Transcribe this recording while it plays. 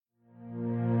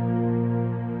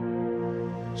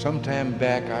Some time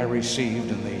back, I received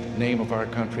in the name of our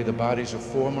country the bodies of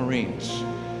 4 Marines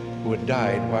who had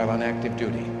died while on active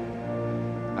duty.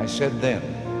 I said then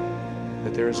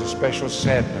that there is a special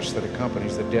sadness that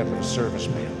accompanies the death of a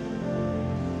serviceman,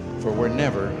 for we're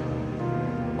never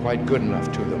quite good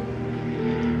enough to them.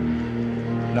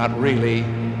 Not really,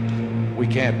 we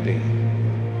can't be,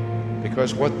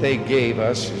 because what they gave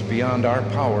us is beyond our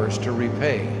powers to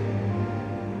repay.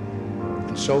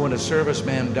 And so when a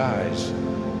serviceman dies,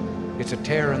 it's a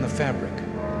tear in the fabric,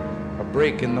 a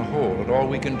break in the whole, and all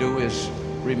we can do is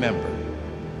remember.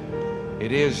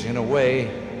 It is, in a way,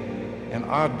 an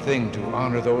odd thing to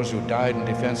honor those who died in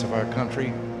defense of our country,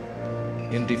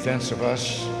 in defense of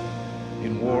us,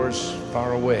 in wars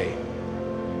far away.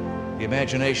 The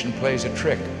imagination plays a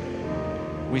trick.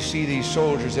 We see these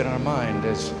soldiers in our mind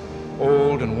as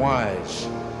old and wise.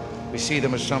 We see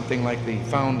them as something like the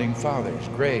founding fathers,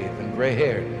 grave and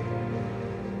gray-haired.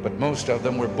 But most of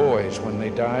them were boys when they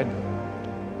died,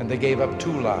 and they gave up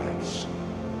 2 lives,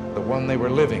 the one they were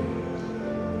living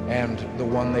and the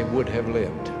one they would have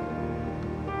lived.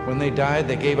 When they died,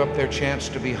 they gave up their chance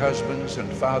to be husbands and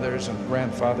fathers and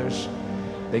grandfathers.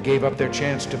 They gave up their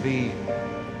chance to be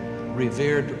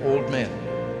revered old men.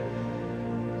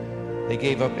 They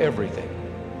gave up everything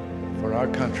for our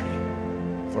country,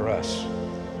 for us.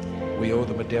 We owe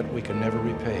them a debt we can never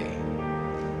repay.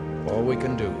 All we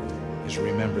can do is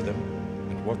remember them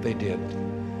and what they did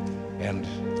and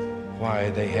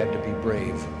why they had to be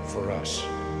brave for us.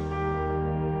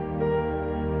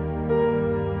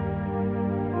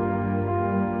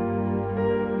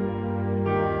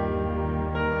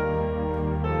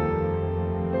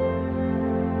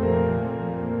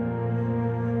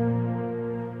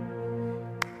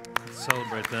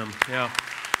 Celebrate them, yeah.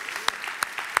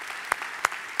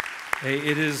 Hey,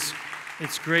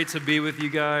 it's great to be with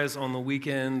you guys on the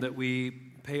weekend that we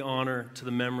pay honor to the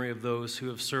memory of those who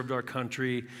have served our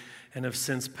country and have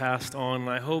since passed on. And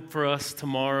I hope for us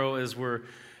tomorrow, as we're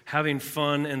having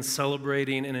fun and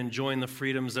celebrating and enjoying the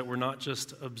freedoms, that we're not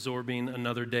just absorbing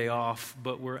another day off,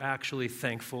 but we're actually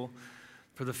thankful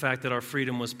for the fact that our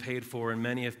freedom was paid for, and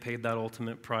many have paid that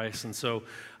ultimate price. And so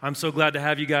I'm so glad to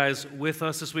have you guys with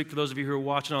us this week. For those of you who are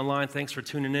watching online, thanks for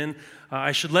tuning in.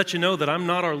 I should let you know that I'm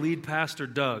not our lead pastor,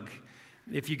 Doug.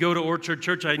 If you go to Orchard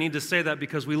Church, I need to say that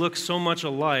because we look so much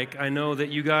alike. I know that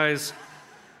you guys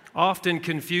often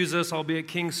confuse us. I'll be at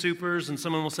King Soopers, and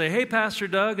someone will say, "Hey, Pastor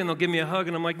Doug," and they'll give me a hug,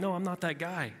 and I'm like, "No, I'm not that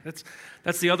guy."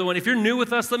 That's the other one. If you're new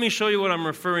with us, let me show you what I'm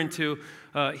referring to.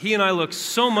 He and I look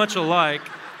so much alike.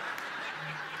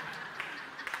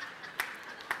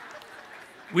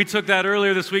 We took that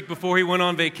earlier this week before he went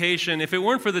on vacation. If it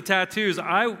weren't for the tattoos,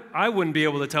 I wouldn't be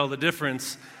able to tell the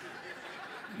difference.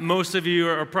 Most of you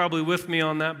are probably with me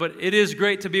on that, but it is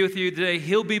great to be with you today.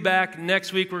 He'll be back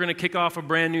next week. We're going to kick off a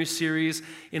brand new series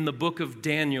in the book of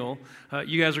Daniel.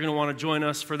 You guys are going to want to join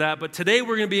us for that. But today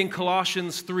we're going to be in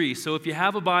Colossians 3. So if you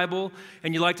have a Bible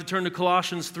and you'd like to turn to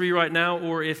Colossians 3 right now,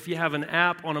 or if you have an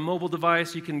app on a mobile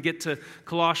device, you can get to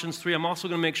Colossians 3. I'm also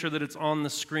going to make sure that it's on the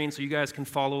screen so you guys can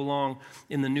follow along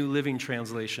in the New Living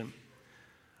Translation.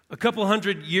 A couple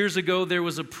hundred years ago, there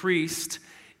was a priest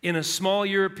in a small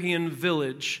European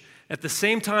village. At the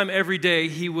same time every day,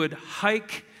 he would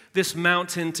hike this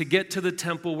mountain to get to the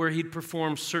temple where he'd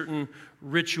perform certain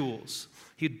rituals.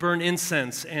 He'd burn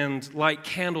incense and light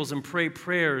candles and pray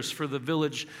prayers for the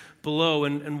village below.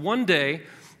 And one day,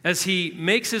 as he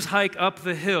makes his hike up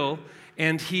the hill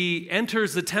and he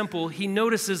enters the temple, he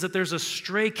notices that there's a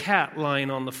stray cat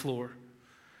lying on the floor.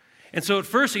 And so at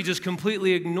first, he just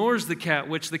completely ignores the cat,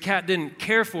 which the cat didn't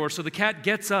care for. So the cat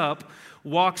gets up,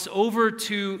 walks over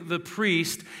to the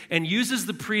priest, and uses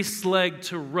the priest's leg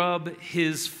to rub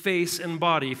his face and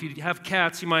body. If you have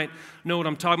cats, you might know what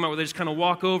I'm talking about, where they just kind of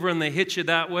walk over and they hit you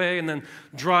that way and then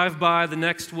drive by the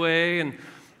next way. And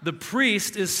the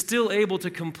priest is still able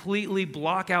to completely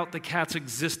block out the cat's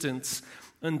existence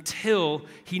until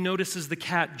he notices the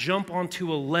cat jump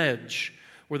onto a ledge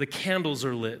where the candles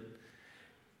are lit.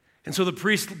 And so the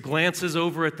priest glances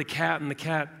over at the cat, and the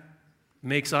cat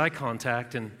makes eye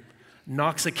contact and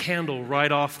knocks a candle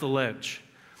right off the ledge.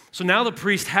 So now the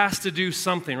priest has to do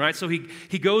something, right? So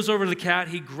he goes over to the cat,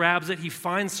 he grabs it, he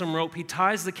finds some rope, he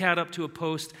ties the cat up to a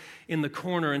post in the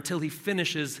corner until he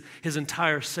finishes his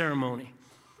entire ceremony.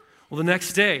 Well, the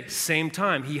next day, same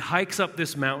time, he hikes up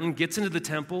this mountain, gets into the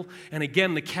temple, and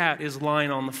again the cat is lying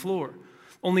on the floor.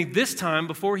 Only this time,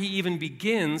 before he even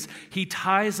begins, he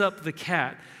ties up the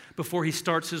cat before he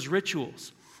starts his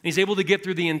rituals. And he's able to get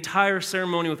through the entire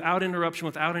ceremony without interruption,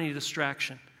 without any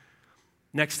distraction.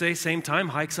 Next day, same time,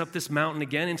 hikes up this mountain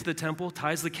again into the temple,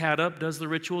 ties the cat up, does the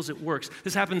rituals, it works.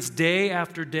 This happens day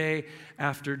after day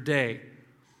after day.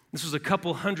 This was a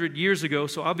couple hundred years ago,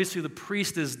 so obviously the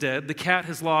priest is dead. The cat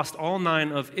has lost all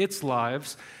 9 of its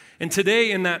lives. And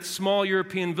today in that small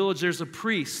European village, there's a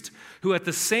priest who at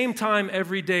the same time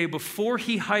every day, before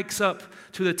he hikes up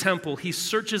to the temple, he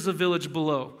searches the village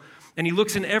below. And he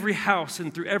looks in every house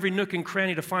and through every nook and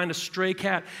cranny to find a stray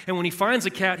cat. And when he finds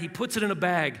a cat, he puts it in a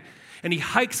bag. And he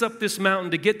hikes up this mountain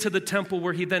to get to the temple,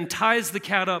 where he then ties the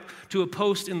cat up to a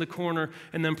post in the corner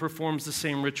and then performs the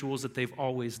same rituals that they've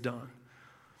always done.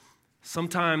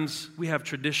 Sometimes we have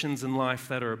traditions in life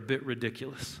that are a bit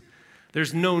ridiculous.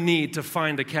 There's no need to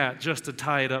find a cat just to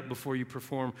tie it up before you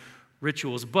perform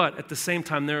rituals. But at the same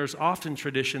time, there's often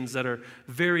traditions that are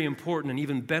very important and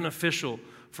even beneficial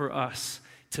for us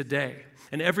today.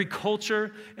 And every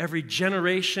culture, every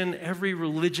generation, every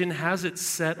religion has its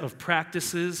set of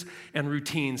practices and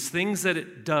routines, things that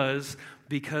it does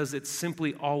because it's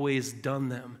simply always done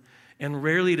them. And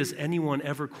rarely does anyone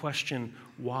ever question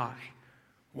why.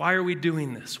 Why are we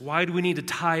doing this? Why do we need to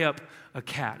tie up a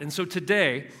cat? And so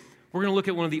today, we're going to look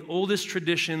at one of the oldest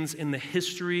traditions in the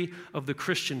history of the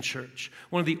Christian church.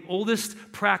 One of the oldest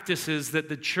practices that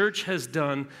the church has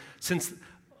done since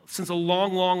a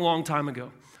long time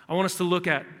ago. I want us to look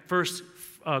at first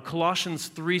Colossians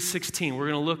 3:16.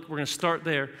 We're going to start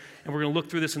there, and we're going to look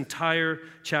through this entire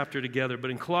chapter together.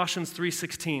 But in Colossians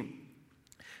 3:16,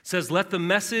 it says, "Let the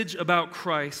message about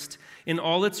Christ in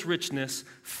all its richness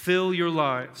fill your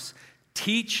lives.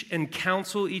 Teach and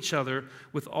counsel each other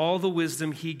with all the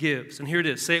wisdom he gives." And here it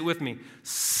is. Say it with me.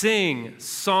 "Sing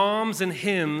psalms and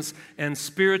hymns and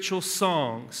spiritual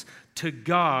songs to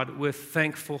God with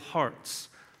thankful hearts."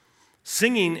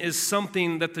 Singing is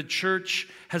something that the church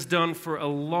has done for a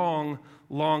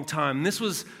long time. This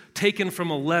was taken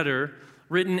from a letter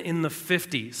written in the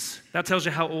 50s. That tells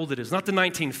you how old it is. Not the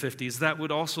 1950s. That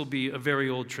would also be a very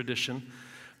old tradition.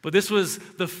 But this was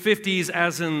the 50s,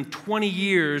 as in 20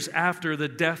 years after the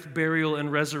death, burial,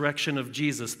 and resurrection of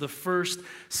Jesus, the first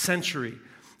century.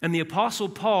 And the Apostle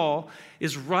Paul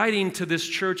is writing to this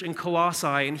church in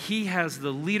Colossae, and he has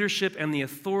the leadership and the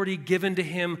authority given to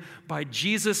him by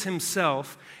Jesus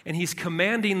himself, and he's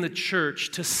commanding the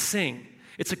church to sing.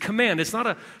 It's a command. It's not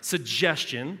a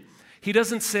suggestion. He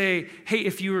doesn't say, hey,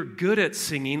 if you're good at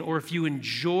singing, or if you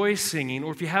enjoy singing,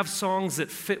 or if you have songs that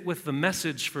fit with the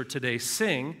message for today,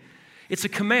 sing. It's a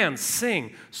command.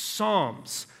 Sing.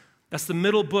 Psalms. That's the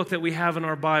middle book that we have in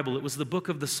our Bible. It was the book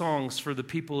of the songs for the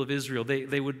people of Israel.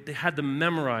 They had them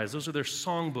memorized. Those are their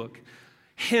songbook.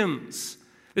 Hymns.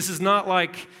 This is not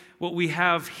like what we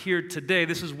have here today.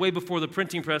 This is way before the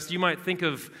printing press. You might think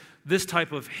of this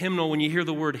type of hymnal when you hear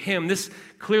the word hymn. This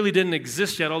clearly didn't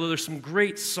exist yet, although there's some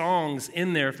great songs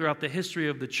in there throughout the history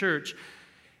of the church.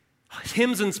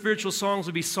 Hymns and spiritual songs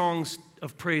would be songs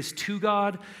of praise to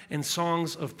God and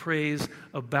songs of praise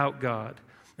about God.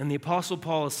 And the Apostle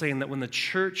Paul is saying that when the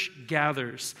church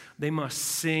gathers, they must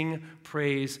sing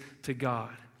praise to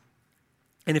God.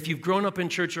 And if you've grown up in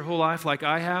church your whole life like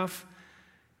I have,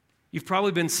 you've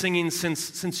probably been singing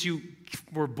since you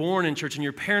were born in church, and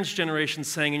your parents' generation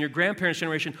sang, and your grandparents'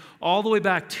 generation, all the way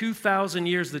back 2,000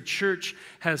 years, the church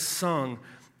has sung.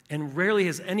 And rarely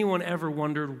has anyone ever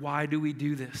wondered, why do we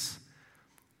do this?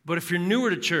 But if you're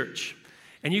newer to church,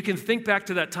 and you can think back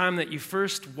to that time that you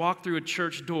first walked through a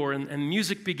church door and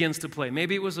music begins to play.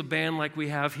 Maybe it was a band like we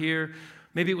have here.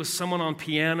 Maybe it was someone on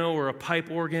piano or a pipe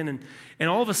organ. And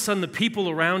all of a sudden, the people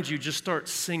around you just start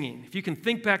singing. If you can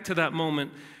think back to that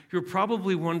moment, you're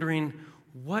probably wondering,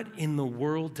 what in the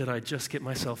world did I just get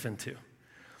myself into?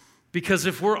 Because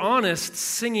if we're honest,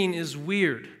 singing is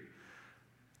weird.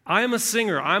 I am a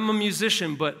singer. I'm a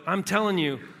musician. But I'm telling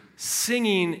you,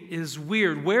 singing is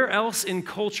weird. Where else in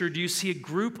culture do you see a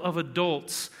group of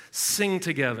adults sing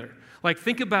together? Like,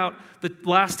 think about the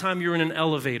last time you were in an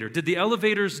elevator. Did the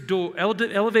elevator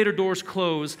doors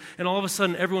close, and all of a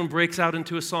sudden everyone breaks out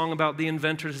into a song about the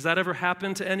inventors? Has that ever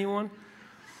happened to anyone?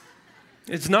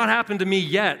 It's not happened to me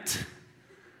yet.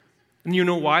 And you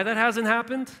know why that hasn't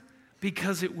happened?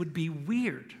 Because it would be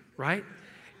weird, right?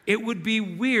 It would be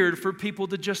weird for people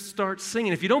to just start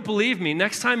singing. If you don't believe me,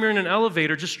 next time you're in an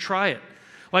elevator, just try it.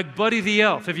 Like Buddy the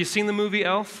Elf. Have you seen the movie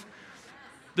Elf?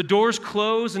 The doors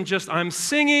close and just, I'm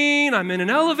singing, I'm in an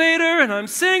elevator and I'm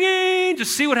singing.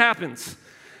 Just see what happens.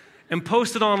 And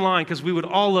post it online because we would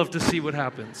all love to see what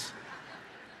happens.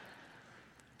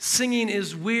 Singing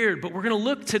is weird, but we're going to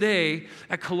look today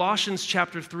at Colossians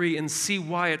chapter 3 and see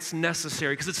why it's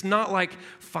necessary. Because it's not like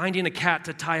finding a cat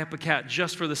to tie up a cat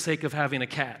just for the sake of having a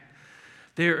cat.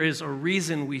 There is a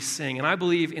reason we sing. And I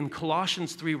believe in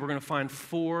Colossians 3, we're going to find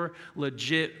 4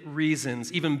 legit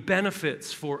reasons, even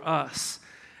benefits for us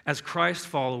as Christ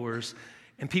followers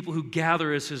and people who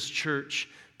gather as his church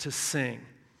to sing.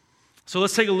 So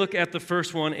let's take a look at the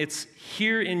first one. It's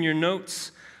here in your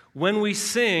notes. When we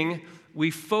sing, we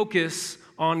focus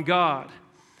on God.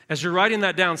 As you're writing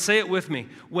that down, say it with me.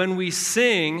 When we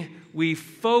sing, we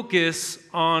focus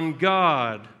on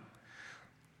God.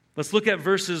 Let's look at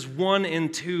verses 1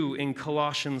 and 2 in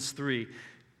Colossians 3.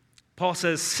 Paul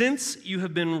says, "Since you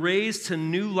have been raised to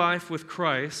new life with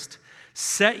Christ,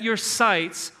 set your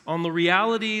sights on the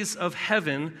realities of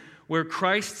heaven, where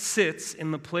Christ sits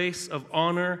in the place of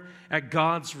honor at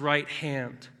God's right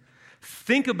hand.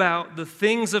 Think about the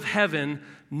things of heaven,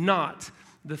 not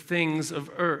the things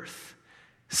of earth."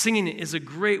 Singing is a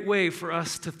great way for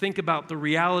us to think about the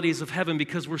realities of heaven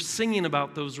because we're singing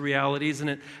about those realities, and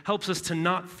it helps us to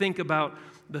not think about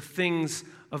the things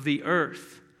of the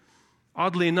earth.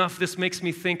 Oddly enough, this makes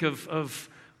me think of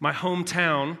my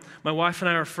hometown. My wife and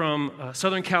I are from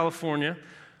Southern California.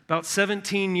 About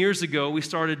 17 years ago, we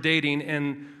started dating,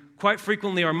 and quite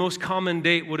frequently our most common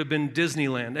date would have been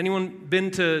Disneyland. Anyone been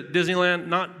to Disneyland?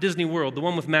 Not Disney World, the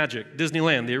one with magic,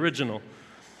 Disneyland, the original.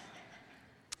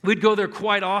 We'd go there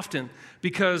quite often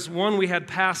because, 1, we had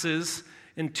passes,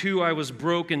 and 2, I was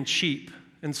broke and cheap.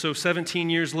 And so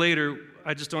 17 years later,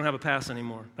 I just don't have a pass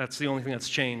anymore. That's the only thing that's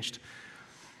changed.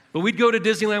 But we'd go to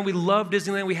Disneyland. We loved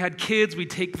Disneyland. We had kids. We'd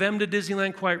take them to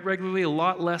Disneyland quite regularly, a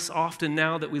lot less often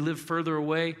now that we live further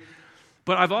away.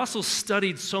 But I've also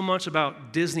studied so much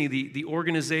about Disney, the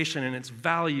organization and its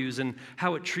values and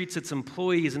how it treats its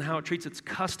employees and how it treats its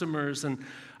customers. And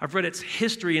I've read its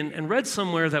history and read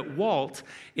somewhere that Walt,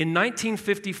 in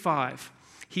 1955,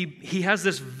 he has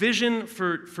this vision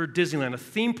for Disneyland, a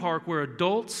theme park where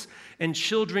adults and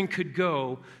children could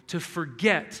go to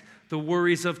forget the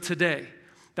worries of today.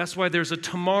 That's why there's a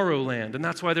Tomorrowland, and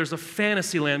that's why there's a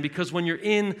Fantasyland, because when you're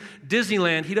in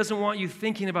Disneyland, he doesn't want you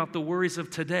thinking about the worries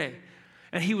of today.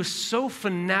 And he was so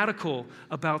fanatical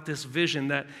about this vision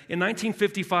that in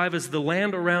 1955, as the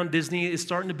land around Disney is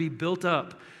starting to be built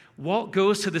up, Walt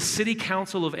goes to the city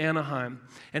council of Anaheim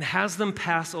and has them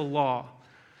pass a law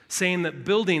saying that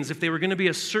buildings, if they were going to be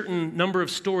a certain number of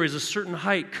stories, a certain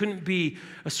height, couldn't be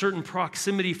a certain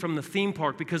proximity from the theme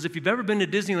park. Because if you've ever been to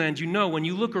Disneyland, you know when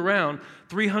you look around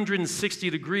 360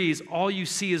 degrees, all you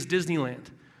see is Disneyland.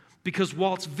 Because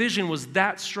Walt's vision was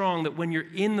that strong that when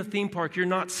you're in the theme park, you're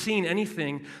not seeing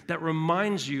anything that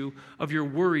reminds you of your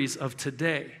worries of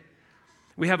today.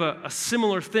 We have a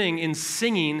similar thing in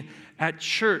singing at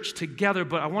church together,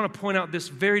 but I want to point out this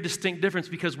very distinct difference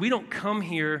because we don't come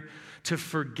here to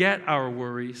forget our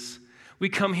worries. We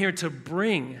come here to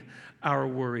bring our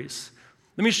worries.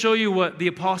 Let me show you what the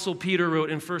Apostle Peter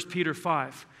wrote in 1 Peter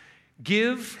 5.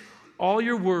 "Give all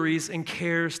your worries and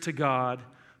cares to God,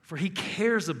 for he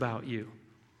cares about you."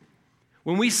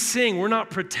 When we sing, we're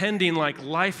not pretending like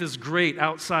life is great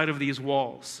outside of these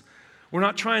walls. We're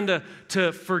not trying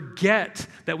to forget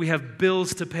that we have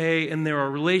bills to pay and there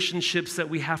are relationships that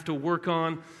we have to work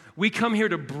on. We come here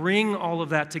to bring all of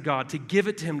that to God, to give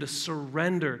it to him, to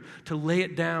surrender, to lay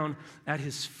it down at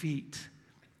his feet.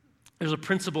 There's a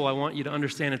principle I want you to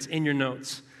understand. It's in your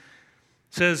notes.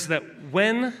 It says that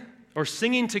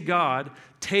singing to God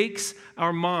takes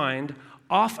our mind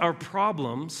off our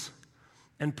problems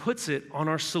and puts it on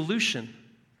our solution.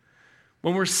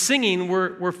 When we're singing,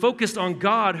 we're focused on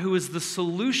God, who is the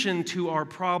solution to our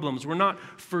problems. We're not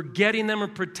forgetting them or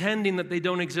pretending that they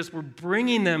don't exist. We're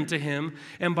bringing them to him,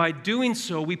 and by doing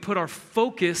so, we put our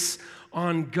focus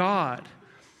on God.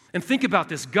 And think about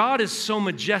this. God is so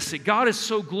majestic. God is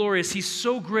so glorious. He's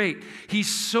so great. He's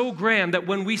so grand that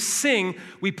when we sing,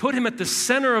 we put him at the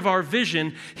center of our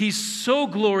vision. He's so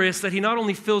glorious that he not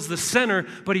only fills the center,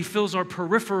 but he fills our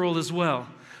peripheral as well,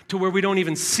 to where we don't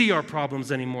even see our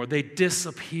problems anymore. They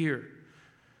disappear.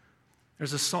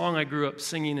 There's a song I grew up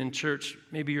singing in church.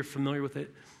 Maybe you're familiar with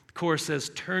it. The chorus says,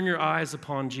 "Turn your eyes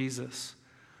upon Jesus.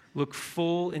 Look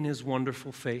full in his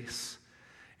wonderful face.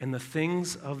 And the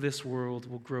things of this world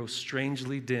will grow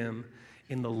strangely dim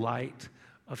in the light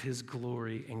of his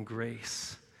glory and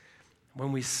grace."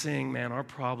 When we sing, man, our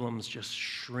problems just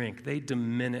shrink. They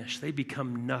diminish. They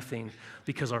become nothing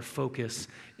because our focus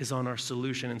is on our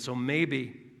solution. And so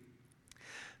maybe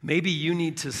you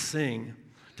need to sing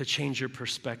to change your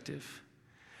perspective.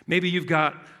 Maybe you've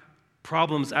got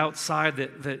problems outside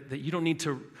that you don't need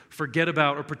to forget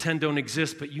about or pretend don't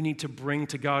exist, but you need to bring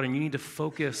to God, and you need to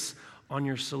focus on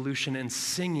your solution, and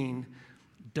singing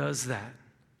does that.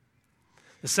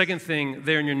 The second thing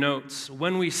there in your notes,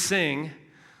 when we sing,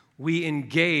 we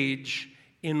engage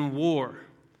in war.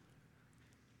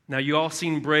 Now, you all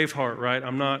seen Braveheart, right?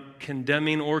 I'm not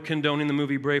condemning or condoning the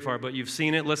movie Braveheart, but you've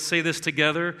seen it. Let's say this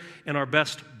together in our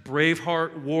best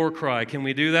Braveheart war cry. Can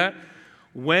we do that?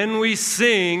 When we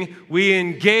sing, we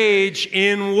engage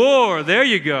in war. There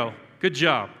you go. Good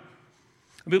job.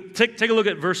 Take a look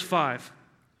at verse 5.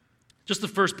 Just the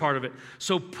first part of it.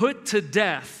 So put to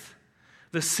death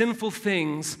the sinful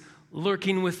things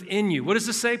lurking within you. What does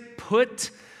this say?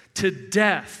 Put to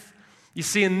death. You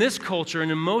see, in this culture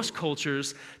and in most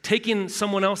cultures, taking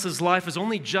someone else's life is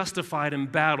only justified in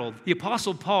battle. The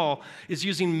Apostle Paul is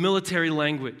using military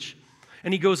language.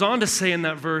 And he goes on to say in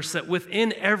that verse that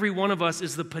within every one of us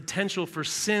is the potential for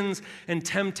sins and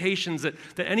temptations that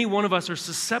any one of us are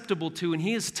susceptible to. And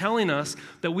he is telling us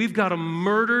that we've got to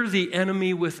murder the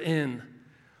enemy within.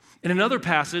 In another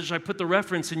passage, I put the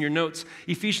reference in your notes,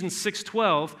 Ephesians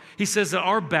 6:12, he says that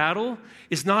our battle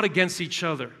is not against each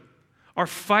other. Our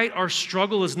fight, our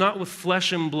struggle is not with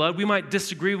flesh and blood. We might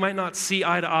disagree, we might not see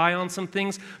eye to eye on some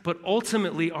things, but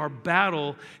ultimately our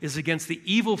battle is against the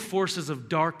evil forces of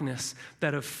darkness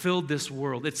that have filled this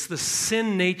world. It's the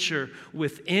sin nature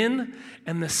within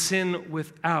and the sin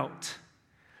without.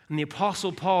 And the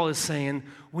Apostle Paul is saying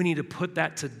we need to put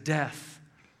that to death.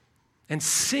 And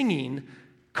singing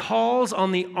calls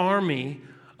on the army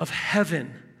of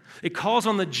heaven. It calls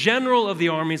on the general of the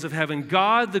armies of heaven,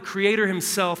 God, the Creator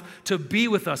himself, to be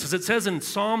with us. As it says in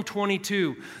Psalm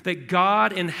 22, that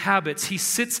God inhabits, he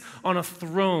sits on a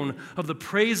throne of the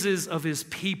praises of his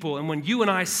people. And when you and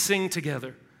I sing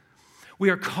together, we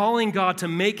are calling God to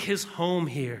make his home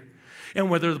here.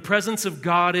 And whether the presence of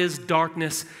God is,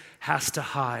 darkness has to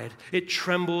hide. It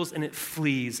trembles and it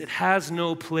flees. It has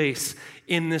no place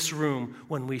in this room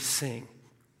when we sing.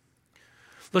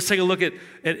 Let's take a look at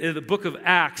the book of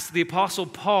Acts. The Apostle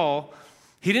Paul,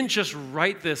 he didn't just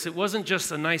write this. It wasn't just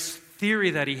a nice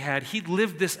theory that he had. He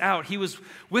lived this out. He was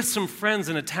with some friends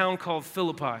in a town called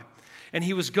Philippi. And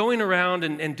he was going around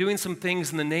and doing some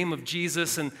things in the name of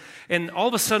Jesus. And all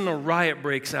of a sudden a riot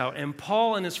breaks out. And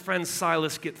Paul and his friend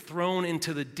Silas get thrown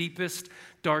into the deepest,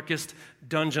 darkest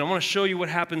dungeon. I want to show you what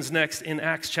happens next in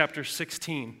Acts chapter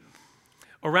 16.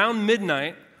 Around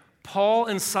midnight, Paul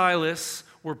and Silas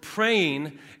were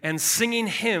praying and singing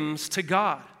hymns to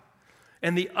God.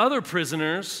 And the other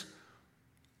prisoners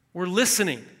were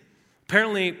listening.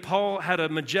 Apparently, Paul had a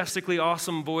majestically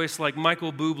awesome voice like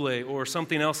Michael Bublé or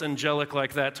something else angelic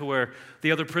like that to where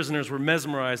the other prisoners were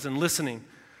mesmerized and listening.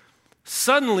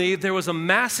 Suddenly, there was a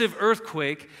massive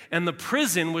earthquake and the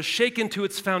prison was shaken to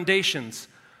its foundations.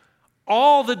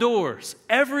 All the doors,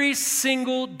 every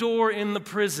single door in the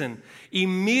prison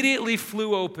immediately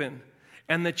flew open.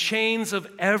 And the chains of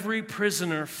every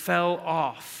prisoner fell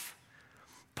off.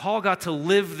 Paul got to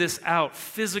live this out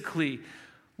physically,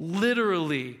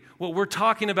 literally. What we're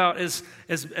talking about as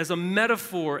a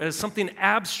metaphor, as something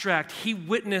abstract, he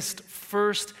witnessed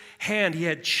firsthand. He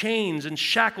had chains and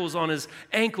shackles on his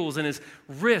ankles and his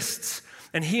wrists.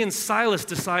 And he and Silas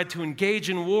decide to engage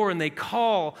in war, and they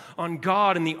call on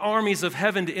God and the armies of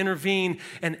heaven to intervene,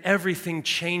 and everything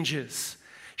changes.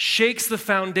 Shakes the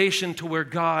foundation to where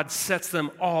God sets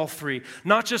them all free.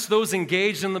 Not just those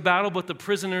engaged in the battle, but the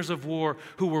prisoners of war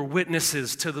who were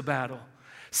witnesses to the battle.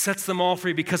 Sets them all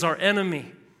free because our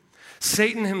enemy,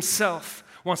 Satan himself,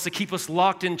 wants to keep us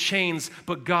locked in chains,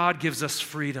 but God gives us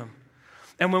freedom.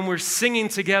 And when we're singing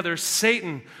together,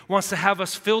 Satan wants to have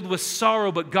us filled with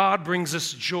sorrow, but God brings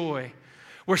us joy.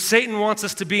 Where Satan wants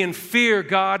us to be in fear,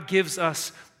 God gives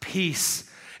us peace.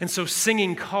 And so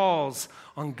singing calls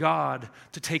on God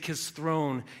to take his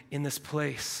throne in this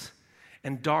place.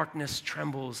 And darkness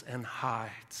trembles and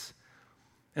hides.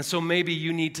 And so maybe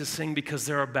you need to sing because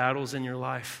there are battles in your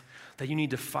life that you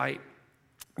need to fight.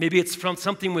 Maybe it's from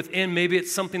something within. Maybe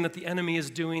it's something that the enemy is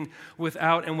doing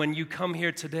without. And when you come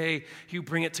here today, you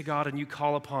bring it to God and you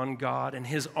call upon God and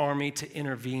his army to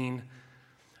intervene,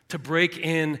 to break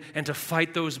in and to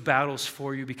fight those battles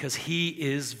for you because he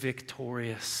is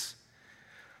victorious.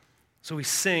 So we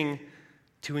sing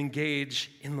to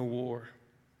engage in the war.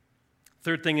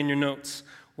 Third thing in your notes,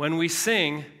 when we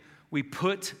sing, we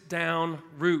put down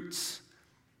roots.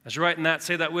 As you're writing that,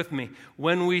 say that with me.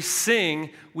 When we sing,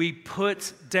 we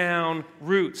put down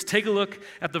roots. Take a look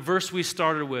at the verse we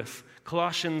started with.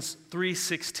 Colossians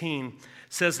 3:16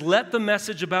 says, "Let the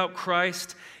message about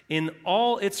Christ in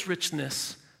all its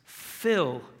richness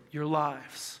fill your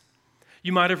lives."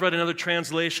 You might have read another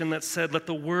translation that said, "Let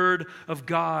the word of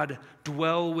God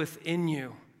dwell within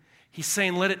you." He's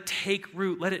saying, let it take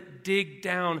root, let it dig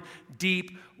down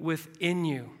deep within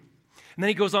you. And then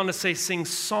he goes on to say, sing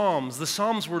psalms. The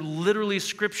psalms were literally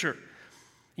scripture.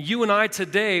 You and I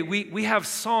today, we have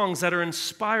songs that are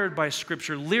inspired by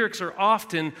Scripture. Lyrics are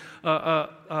often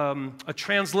a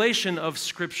translation of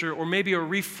Scripture or maybe a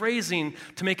rephrasing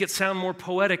to make it sound more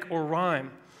poetic or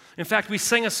rhyme. In fact, we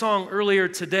sang a song earlier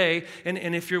today, and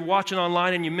if you're watching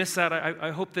online and you missed that,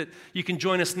 I hope that you can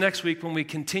join us next week when we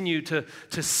continue to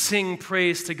sing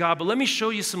praise to God. But let me show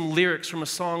you some lyrics from a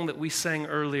song that we sang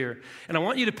earlier. And I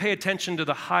want you to pay attention to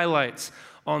the highlights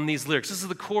on these lyrics. This is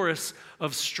the chorus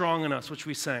of Strong in Us, which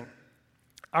we sang.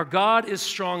 Our God is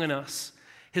strong in us.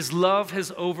 His love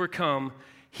has overcome.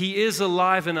 He is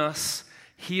alive in us.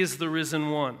 He is the risen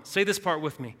one. Say this part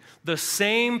with me. The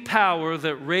same power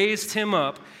that raised him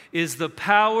up is the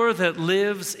power that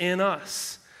lives in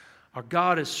us. Our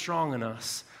God is strong in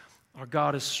us. Our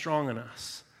God is strong in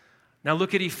us. Now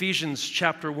look at Ephesians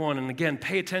chapter 1, and again,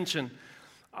 pay attention.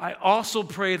 I also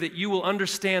pray that you will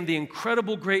understand the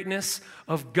incredible greatness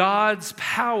of God's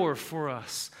power for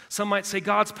us. Some might say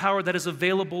God's power that is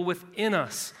available within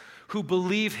us who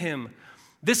believe him.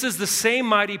 This is the same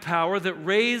mighty power that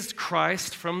raised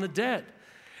Christ from the dead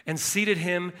and seated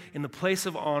him in the place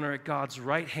of honor at God's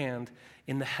right hand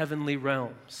in the heavenly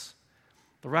realms.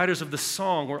 The writers of the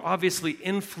song were obviously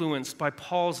influenced by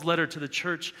Paul's letter to the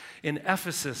church in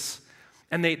Ephesus,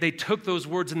 and they took those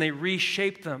words and they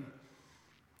reshaped them.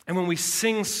 And when we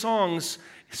sing songs,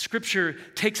 Scripture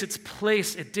takes its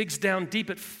place. It digs down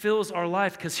deep. It fills our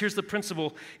life. Because here's the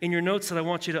principle in your notes that I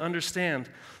want you to understand.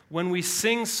 When we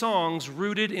sing songs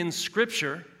rooted in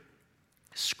Scripture,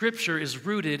 Scripture is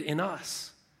rooted in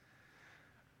us.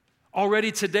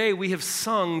 Already today, we have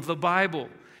sung the Bible.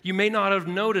 You may not have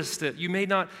noticed it. You may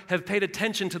not have paid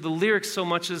attention to the lyrics so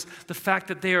much as the fact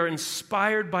that they are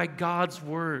inspired by God's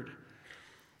Word.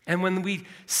 And when we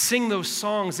sing those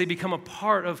songs, they become a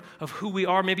part of who we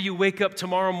are. Maybe you wake up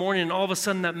tomorrow morning and all of a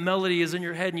sudden that melody is in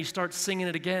your head and you start singing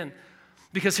it again.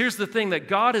 Because here's the thing that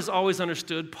God has always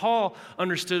understood, Paul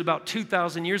understood about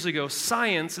 2,000 years ago,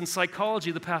 science and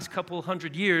psychology the past couple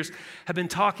hundred years have been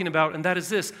talking about, and that is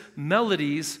this: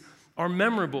 melodies are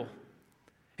memorable.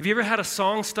 Have you ever had a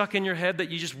song stuck in your head that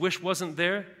you just wish wasn't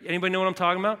there? Anybody know what I'm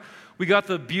talking about? We got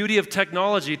the beauty of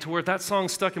technology to where if that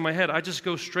song's stuck in my head, I just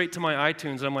go straight to my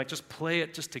iTunes and I'm like, just play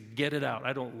it just to get it out.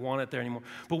 I don't want it there anymore.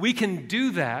 But we can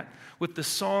do that with the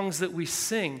songs that we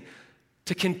sing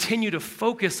to continue to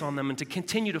focus on them and to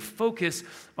continue to focus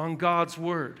on God's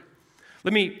Word.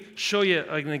 Let me show you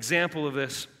an example of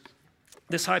this.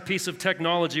 This high piece of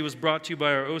technology was brought to you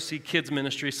by our OC Kids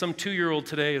ministry. Some 2-year-old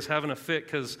today is having a fit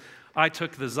because I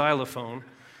took the xylophone.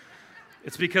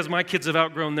 It's because my kids have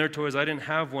outgrown their toys. I didn't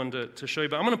have one to show you.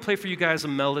 But I'm going to play for you guys a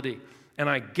melody, and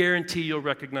I guarantee you'll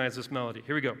recognize this melody.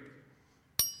 Here we go.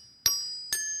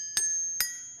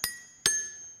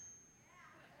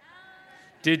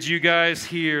 Did you guys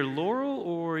hear Laurel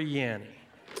or Yanni?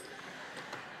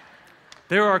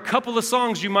 There are a couple of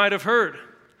songs you might have heard,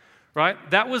 right?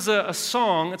 That was a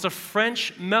song. It's a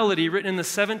French melody written in the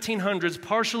 1700s,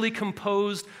 partially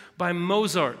composed by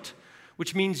Mozart,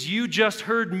 which means you just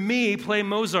heard me play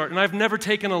Mozart, and I've never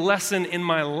taken a lesson in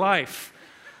my life.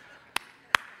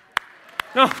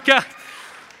 No, God,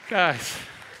 guys,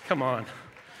 come on.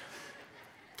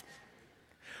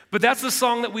 But that's the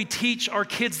song that we teach our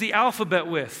kids the alphabet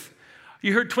with.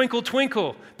 You heard Twinkle,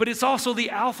 Twinkle, but it's also the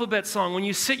alphabet song. When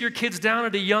you sit your kids down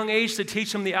at a young age to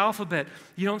teach them the alphabet,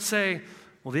 you don't say,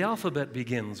 well, the alphabet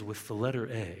begins with the letter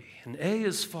A, and A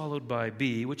is followed by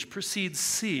B, which precedes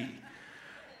C.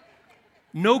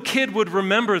 No kid would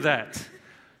remember that.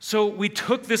 So we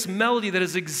took this melody that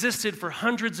has existed for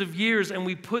hundreds of years and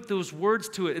we put those words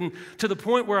to it. And to the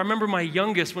point where I remember my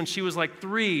youngest, when she was like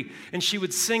 3 and she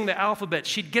would sing the alphabet,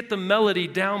 she'd get the melody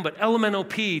down, but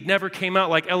LMNOP never came out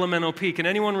like LMNOP. Can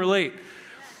anyone relate?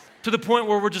 To the point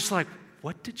where we're just like,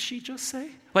 what did she just say?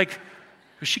 Like,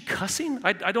 is she cussing?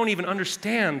 I don't even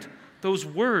understand those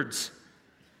words.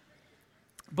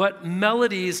 But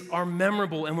melodies are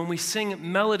memorable, and when we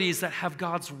sing melodies that have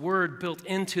God's Word built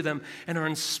into them and are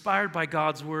inspired by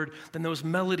God's Word, then those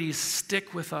melodies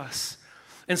stick with us.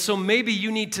 And so maybe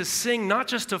you need to sing not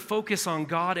just to focus on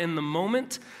God in the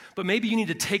moment, but maybe you need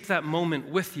to take that moment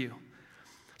with you.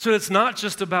 So it's not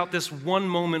just about this one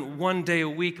moment, one day a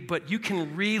week, but you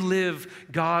can relive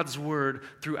God's Word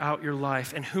throughout your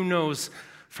life. And who knows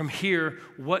from here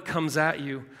what comes at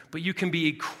you, but you can be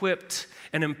equipped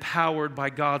and empowered by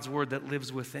God's Word that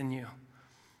lives within you.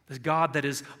 The God that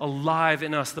is alive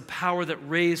in us, the power that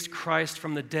raised Christ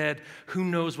from the dead. Who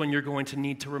knows when you're going to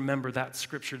need to remember that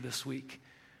scripture this week?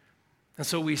 And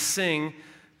so we sing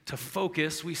to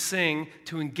focus, we sing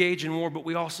to engage in war, but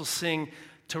we also sing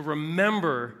to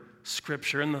remember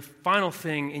Scripture. And the final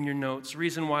thing in your notes,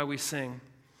 reason why we sing,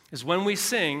 is when we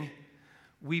sing,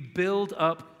 we build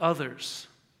up others.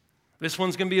 This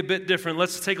one's going to be a bit different.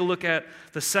 Let's take a look at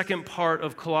the second part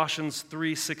of Colossians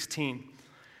 3:16. It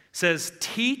says,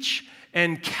 teach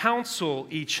and counsel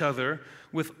each other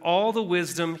with all the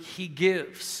wisdom he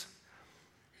gives.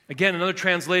 Again, another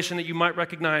translation that you might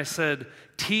recognize said,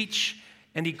 teach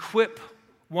and equip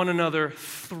one another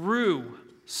through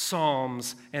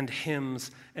psalms and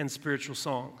hymns and spiritual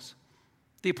songs.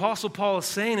 The Apostle Paul is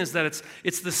saying is that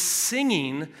it's the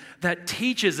singing that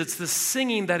teaches, it's the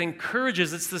singing that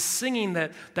encourages, it's the singing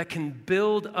that can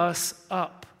build us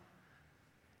up.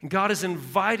 And God is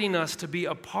inviting us to be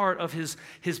a part of his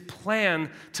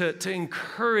plan to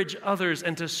encourage others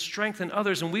and to strengthen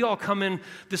others. And we all come in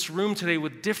this room today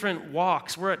with different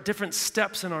walks. We're at different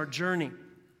steps in our journey.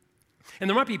 And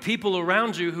there might be people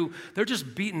around you who they're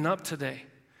just beaten up today.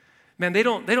 Man, they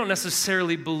don't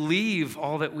necessarily believe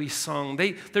all that we sung.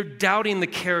 They're doubting the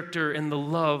character and the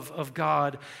love of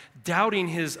God, doubting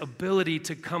his ability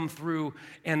to come through.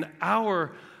 And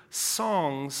our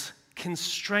songs can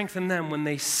strengthen them when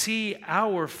they see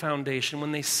our foundation,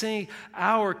 when they see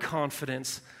our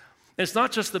confidence. And it's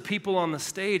not just the people on the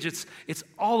stage, it's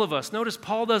all of us. Notice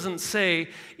Paul doesn't say,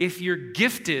 if you're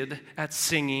gifted at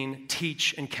singing,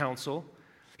 teach and counsel.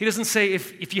 He doesn't say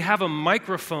if you have a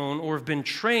microphone or have been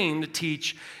trained to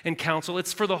teach and counsel.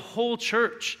 It's for the whole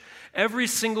church. Every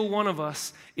single one of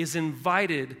us is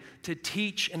invited to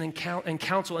teach and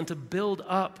counsel and to build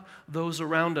up those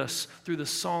around us through the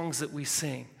songs that we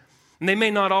sing. And they may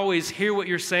not always hear what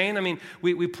you're saying. I mean,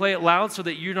 we play it loud so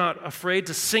that you're not afraid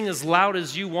to sing as loud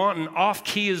as you want and off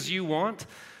key as you want.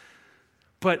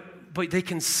 But they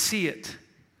can see it.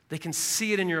 They can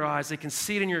see it in your eyes. They can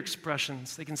see it in your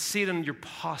expressions. They can see it in your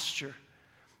posture.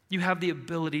 You have the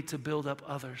ability to build up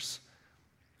others.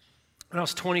 When I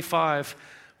was 25,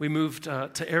 we moved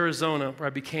to Arizona, where I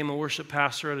became a worship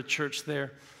pastor at a church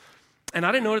there. And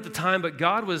I didn't know it at the time, but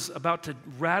God was about to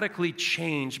radically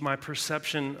change my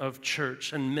perception of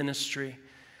church and ministry.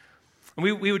 And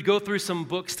we would go through some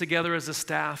books together as a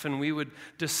staff, and we would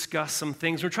discuss some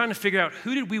things. We're trying to figure out,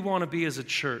 who did we want to be as a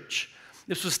church?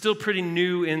 This was still pretty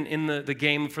new in the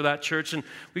game for that church, and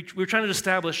we were trying to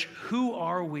establish, who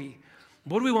are we?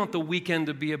 What do we want the weekend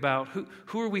to be about?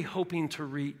 Who are we hoping to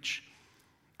reach?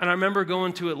 And I remember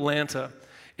going to Atlanta,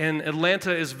 and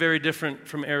Atlanta is very different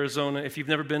from Arizona if you've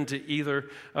never been to either.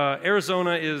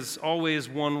 Arizona is always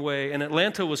one way, and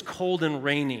Atlanta was cold and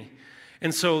rainy.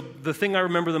 And so the thing I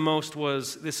remember the most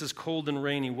was, this is cold and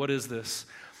rainy, what is this?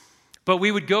 But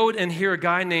we would go and hear a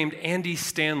guy named Andy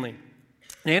Stanley.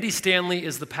 And Andy Stanley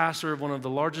is the pastor of one of the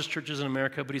largest churches in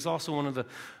America, but he's also one of the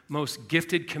most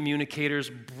gifted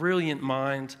communicators, brilliant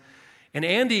mind. And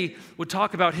Andy would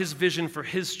talk about his vision for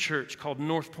his church called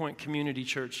North Point Community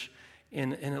Church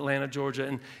in Atlanta,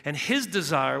 Georgia. And his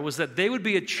desire was that they would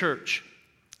be a church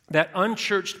that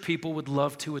unchurched people would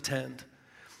love to attend.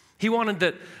 He wanted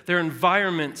that their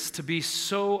environments to be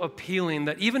so appealing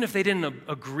that even if they didn't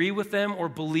agree with them or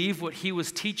believe what he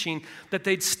was teaching, that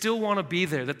they'd still want to be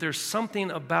there, that there's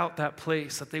something about that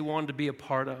place that they wanted to be a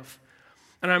part of.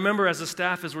 And I remember as a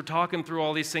staff, as we're talking through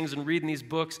all these things and reading these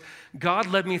books, God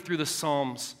led me through the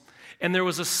Psalms. And there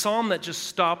was a psalm that just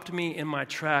stopped me in my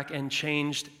track and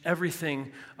changed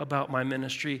everything about my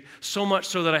ministry, so much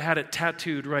so that I had it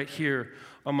tattooed right here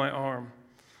on my arm.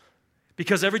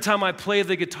 Because every time I play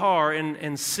the guitar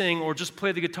and sing or just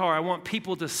play the guitar, I want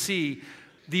people to see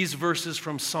these verses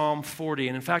from Psalm 40.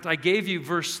 And in fact, I gave you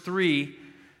verse 3.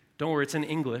 Don't worry, it's in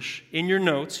English. In your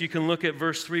notes, you can look at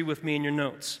verse 3 with me in your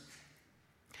notes.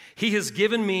 He has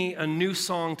given me a new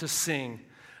song to sing,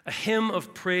 a hymn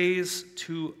of praise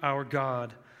to our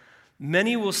God.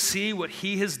 Many will see what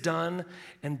he has done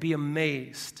and be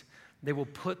amazed. They will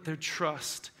put their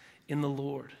trust in the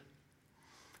Lord.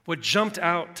 What jumped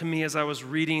out to me as I was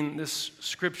reading this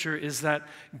scripture is that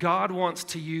God wants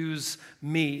to use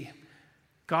me.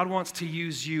 God wants to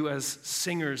use you as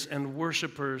singers and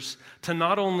worshipers to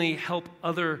not only help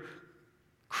other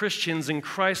Christians and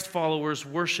Christ followers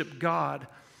worship God,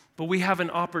 but we have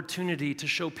an opportunity to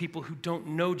show people who don't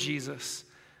know Jesus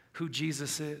who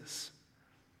Jesus is.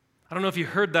 I don't know if you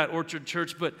heard that, Orchard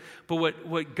Church, but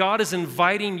what God is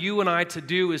inviting you and I to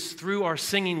do is through our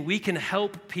singing, we can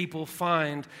help people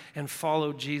find and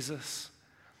follow Jesus.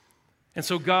 And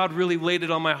so God really laid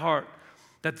it on my heart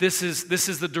that this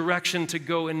is the direction to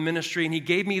go in ministry. And he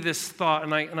gave me this thought,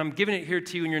 and I'm giving it here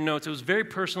to you in your notes. It was very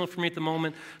personal for me at the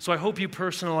moment, so I hope you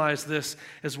personalize this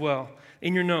as well.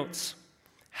 In your notes,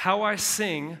 how I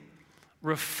sing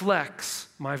reflects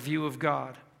my view of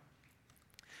God.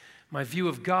 My view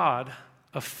of God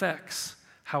affects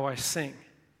how I sing.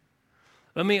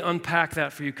 Let me unpack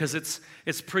that for you because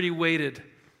it's pretty weighted.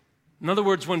 In other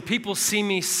words, when people see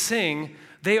me sing,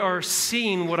 they are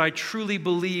seeing what I truly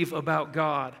believe about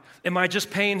God. Am I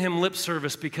just paying him lip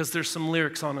service because there's some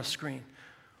lyrics on a screen?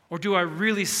 Or do I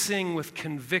really sing with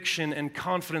conviction and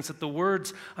confidence that the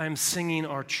words I am singing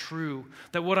are true?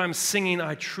 That what I'm singing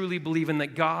I truly believe in,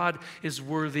 that God is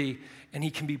worthy and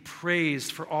he can be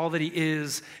praised for all that he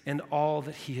is and all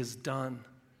that he has done.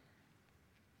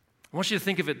 I want you to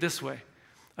think of it this way.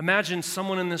 Imagine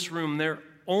someone in this room, their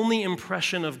only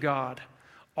impression of God,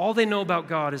 all they know about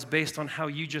God is based on how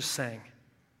you just sang.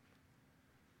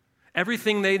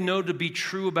 Everything they know to be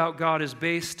true about God is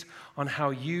based on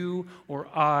how you or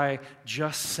I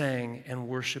just sang and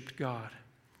worshiped God.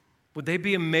 Would they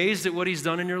be amazed at what he's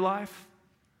done in your life?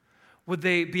 Would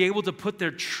they be able to put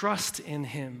their trust in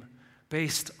him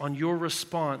based on your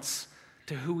response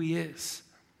to who he is?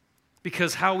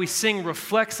 Because how we sing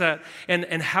reflects that,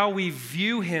 and how we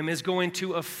view him is going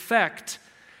to affect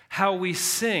how we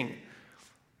sing.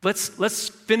 Let's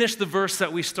finish the verse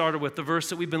that we started with, the verse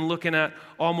that we've been looking at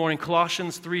all morning,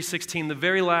 Colossians 3:16. The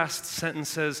very last sentence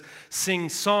says, sing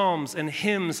psalms and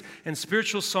hymns and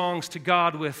spiritual songs to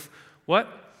God with what?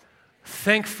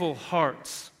 Thankful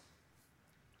hearts.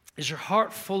 Is your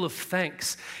heart full of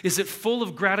thanks? Is it full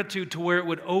of gratitude to where it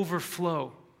would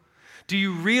overflow? Do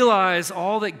you realize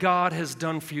all that God has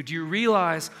done for you? Do you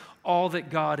realize all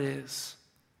that God is?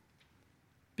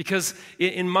 Because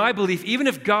in my belief, even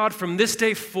if God from this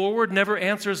day forward never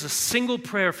answers a single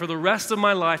prayer for the rest of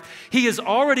my life, he has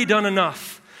already done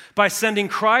enough by sending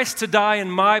Christ to die in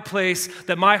my place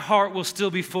that my heart will still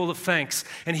be full of thanks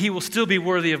and he will still be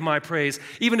worthy of my praise,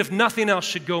 even if nothing else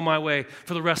should go my way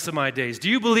for the rest of my days. Do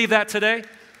you believe that today?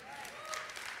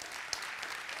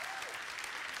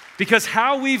 Because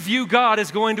how we view God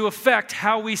is going to affect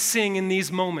how we sing in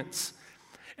these moments.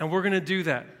 And we're going to do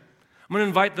that. I'm going to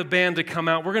invite the band to come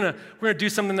out. We're going to do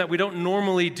something that we don't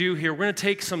normally do here. We're going to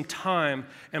take some time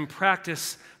and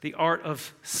practice the art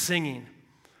of singing.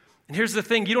 And here's the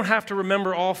thing, you don't have to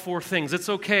remember all four things. It's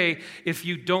okay if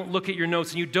you don't look at your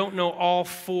notes and you don't know all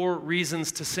four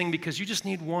reasons to sing, because you just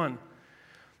need one.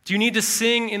 Do you need to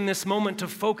sing in this moment to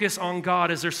focus on God?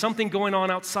 Is there something going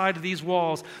on outside of these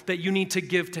walls that you need to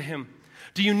give to him?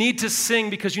 Do you need to sing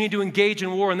because you need to engage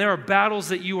in war and there are battles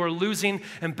that you are losing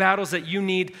and battles that you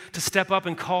need to step up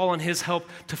and call on his help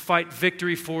to fight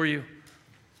victory for you?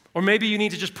 Or maybe you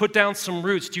need to just put down some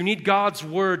roots. Do you need God's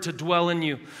word to dwell in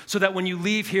you so that when you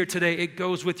leave here today, it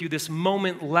goes with you, this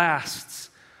moment lasts?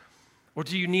 Or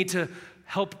do you need to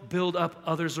help build up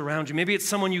others around you? Maybe it's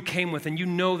someone you came with and you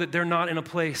know that they're not in a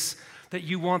place that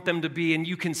you want them to be, and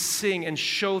you can sing and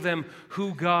show them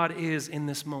who God is in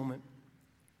this moment.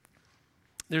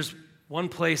 There's one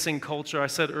place in culture, I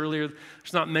said earlier,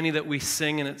 there's not many that we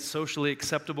sing and it's socially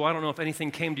acceptable. I don't know if anything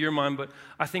came to your mind, but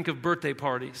I think of birthday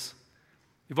parties.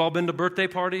 You've all been to birthday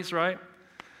parties, right?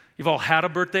 You've all had a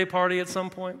birthday party at some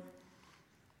point.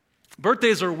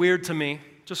 Birthdays are weird to me.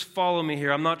 Just follow me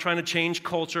here. I'm not trying to change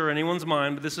culture or anyone's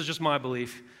mind, but this is just my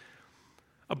belief.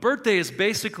 A birthday is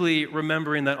basically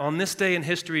remembering that on this day in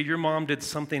history, your mom did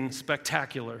something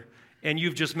spectacular, and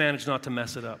you've just managed not to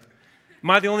mess it up. Am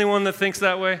I the only one that thinks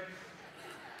that way?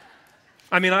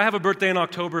 I mean, I have a birthday in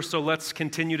October, so let's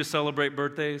continue to celebrate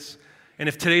birthdays. And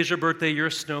if today's your birthday, you're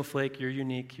a snowflake, you're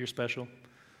unique, you're special.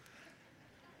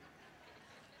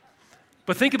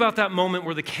 But think about that moment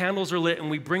where the candles are lit and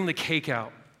we bring the cake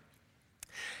out.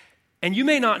 And you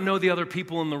may not know the other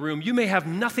people in the room. You may have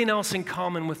nothing else in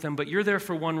common with them, but you're there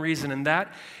for one reason, and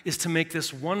that is to make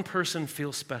this one person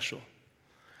feel special.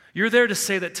 You're there to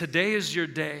say that today is your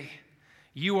day.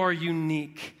 You are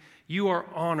unique. You are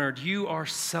honored. You are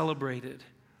celebrated.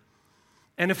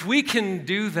 And if we can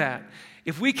do that,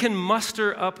 if we can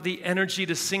muster up the energy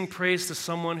to sing praise to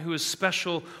someone who is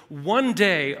special one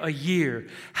day a year,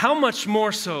 how much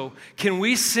more so can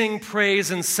we sing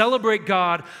praise and celebrate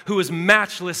God who is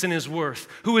matchless in his worth,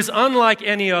 who is unlike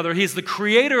any other. He is the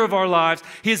creator of our lives.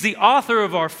 He is the author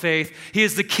of our faith. He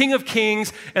is the King of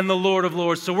kings and the Lord of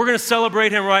lords. So we're going to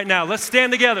celebrate him right now. Let's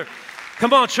stand together.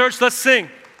 Come on, church, let's sing.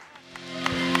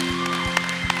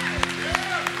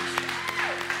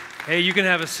 Hey, you can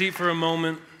have a seat for a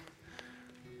moment.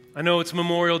 I know it's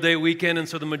Memorial Day weekend, and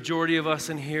so the majority of us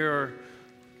in here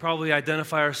probably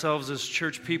identify ourselves as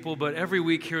church people, but every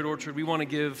week here at Orchard, we want to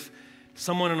give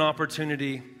someone an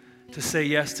opportunity to say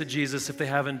yes to Jesus if they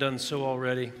haven't done so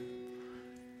already.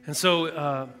 And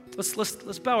so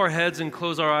let's bow our heads and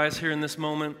close our eyes here in this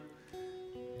moment.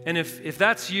 And if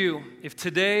that's you, if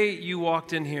today you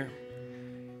walked in here,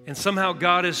 and somehow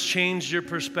God has changed your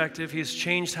perspective, he has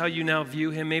changed how you now view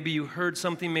him, maybe you heard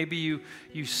something, maybe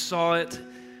you saw it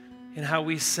in how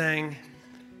we sang,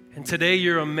 and today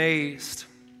you're amazed.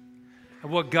 at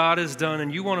what God has done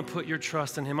and you want to put your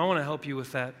trust in him, I want to help you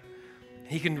with that.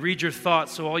 He can read your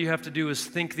thoughts, so all you have to do is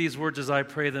think these words as I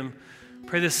pray them.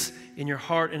 Pray this in your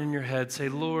heart and in your head. Say,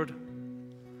 Lord,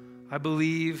 I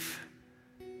believe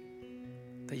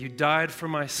that you died for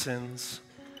my sins.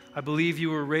 I believe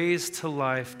you were raised to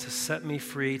life to set me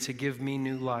free, to give me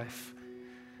new life.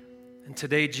 And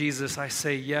today, Jesus, I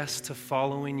say yes to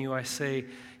following you. I say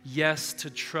yes to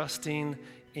trusting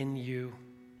in you.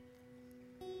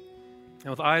 And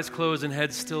with eyes closed and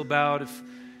heads still bowed,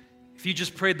 if you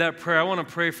just prayed that prayer, I want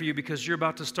to pray for you because you're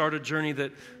about to start a journey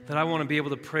that I want to be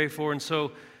able to pray for. And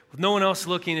so with no one else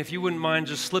looking, if you wouldn't mind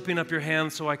just slipping up your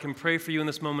hand so I can pray for you in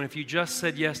this moment. If you just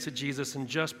said yes to Jesus and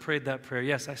just prayed that prayer.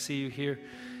 Yes, I see you here.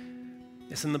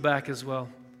 It's in the back as well.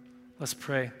 Let's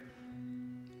pray.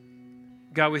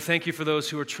 God, we thank you for those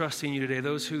who are trusting you today,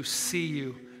 those who see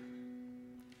you,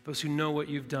 those who know what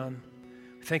you've done.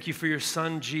 We thank you for your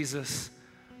son, Jesus.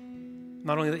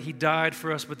 Not only that he died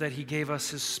for us, but that he gave us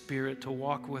his Spirit to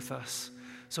walk with us.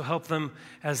 So help them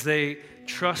as they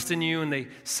trust in you and they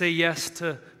say yes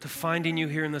to finding you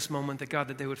here in this moment, that God,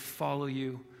 that they would follow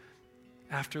you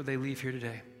after they leave here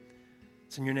today.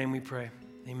 It's in your name we pray.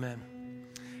 Amen.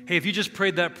 Hey, if you just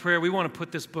prayed that prayer, we want to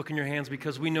put this book in your hands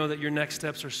because we know that your next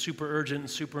steps are super urgent and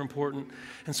super important.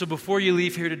 And so before you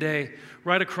leave here today,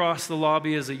 right across the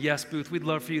lobby is a yes booth. We'd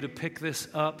love for you to pick this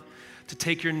up, to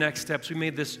take your next steps. We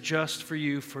made this just for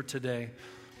you for today.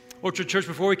 Orchard Church,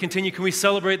 before we continue, can we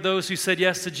celebrate those who said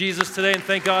yes to Jesus today and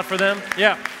thank God for them?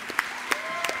 Yeah.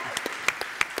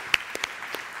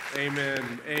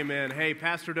 Amen. Amen. Hey,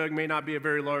 Pastor Doug may not be a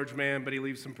very large man, but he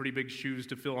leaves some pretty big shoes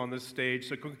to fill on this stage.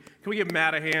 So can we give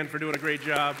Matt a hand for doing a great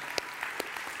job?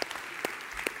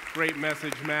 Great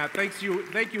message, Matt. Thank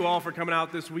you all for coming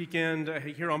out this weekend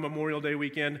here on Memorial Day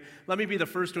weekend. Let me be the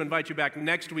first to invite you back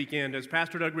next weekend as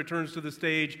Pastor Doug returns to the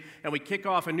stage and we kick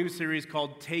off a new series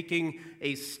called Taking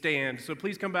a Stand. So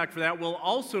please come back for that. We'll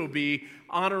also be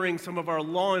honoring some of our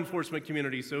law enforcement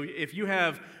community. So if you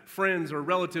have friends or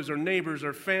relatives or neighbors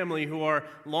or family who are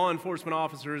law enforcement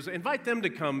officers, invite them to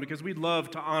come because we'd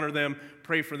love to honor them,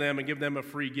 pray for them, and give them a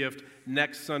free gift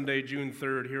next Sunday, June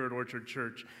 3rd here at Orchard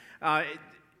Church.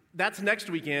 That's next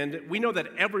weekend. We know that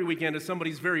every weekend is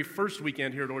somebody's very first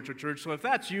weekend here at Orchard Church. So if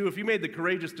that's you, if you made the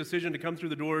courageous decision to come through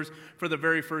the doors for the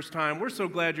very first time, we're so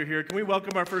glad you're here. Can we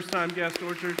welcome our first-time guest,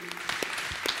 Orchard?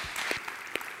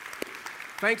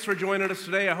 Thanks for joining us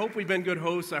today. I hope we've been good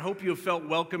hosts. I hope you have felt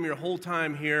welcome your whole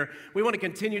time here. We want to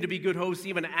continue to be good hosts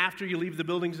even after you leave the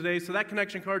building today. So that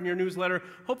connection card in your newsletter,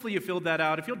 hopefully you filled that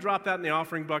out. If you'll drop that in the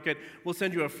offering bucket, we'll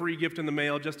send you a free gift in the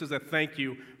mail just as a thank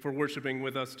you for worshiping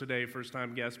with us today,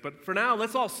 first-time guests. But for now,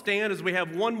 let's all stand as we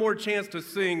have one more chance to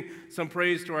sing some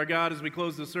praise to our God as we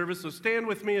close the service. So stand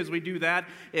with me as we do that.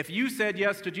 If you said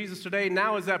yes to Jesus today,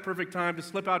 now is that perfect time to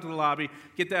slip out to the lobby,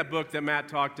 get that book that Matt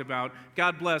talked about.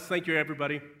 God bless. Thank you, everybody.